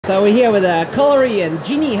So we're here with Colorii and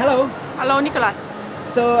Gennie. Hello. Hello, Nicholas.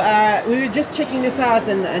 So we were just checking this out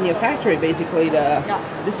in your factory, basically.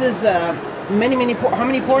 This is how many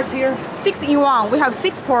ports here? 6 in 1. We have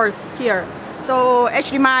 6 ports here. So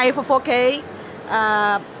HDMI for 4K,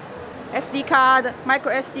 SD card,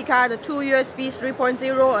 MicroSD card, 2 USB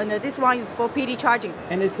 3.0, and this one is for PD charging.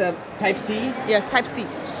 And it's Type C? Yes, Type C.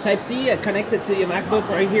 Type C connected to your MacBook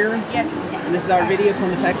right here. Yes. And this is our video from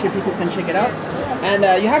the factory. People can check it out. Yes. And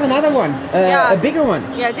you have another one, a bigger one.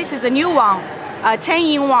 Yeah, this is a new one, 10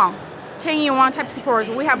 in 1. 10 in 1 Type C ports.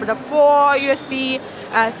 We have the 4 USB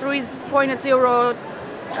 3.0,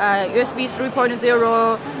 USB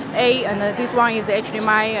 3.0A, and this one is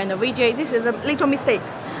HDMI and the VGA. This is a little mistake.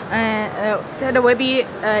 That will be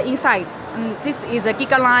inside. And this is a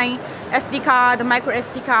Gigaline SD card, micro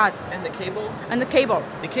SD card. And the cable? And the cable.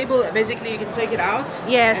 The cable, basically you can take it out?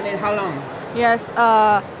 Yes. And then how long? Yes,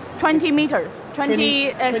 20 meters.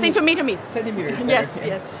 20 centimeters. Centimeters. Yes, okay.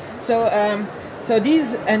 yes. So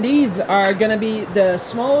these are gonna be the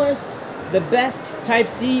smallest, the best Type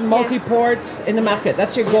C multi-port in the market.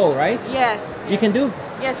 That's your goal, right? Yes. You can do?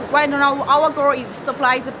 Yes. Right now, our goal is to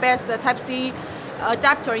supply the best Type C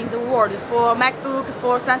adapter in the world for MacBook,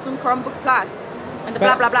 for Samsung Chromebook Plus, and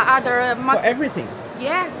blah blah blah other. For everything.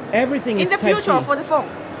 Yes. Everything is in the future Type C. for the phone.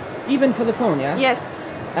 Even for the phone, yeah. Yes.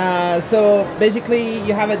 So basically,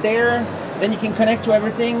 you have it there. Then you can connect to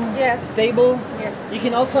everything. Yes. Stable. Yes. You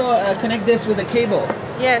can also connect this with a cable.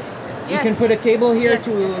 Yes. You can put a cable here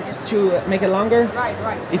to make it longer.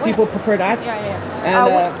 Right. If people prefer that. Yeah.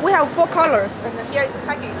 And we have 4 colors, and here is the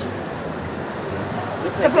package.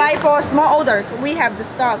 Supply for small orders. We have the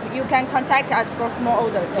stock. You can contact us for small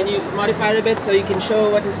orders. Can you modify it a bit so you can show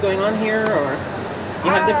what is going on here, or you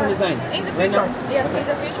have different design? In the future. Yes, in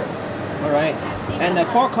the future. All right. And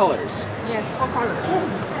 4 colors. Yes, 4 colors.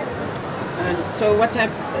 And so what type?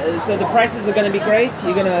 So the prices are going to be great.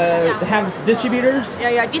 You're going to have distributors.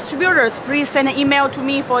 Yeah. Distributors, please send an email to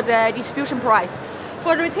me for the distribution price.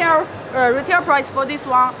 For retail price for this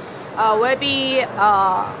one will be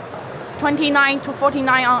 29 to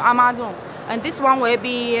 49 on Amazon, and this one will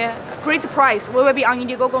be great price. We will be on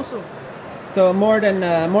Indiegogo soon. So more than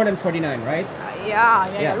 49, right?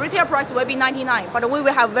 Yeah. Retail price will be 99, but we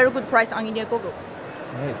will have very good price on Indiegogo.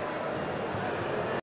 Right.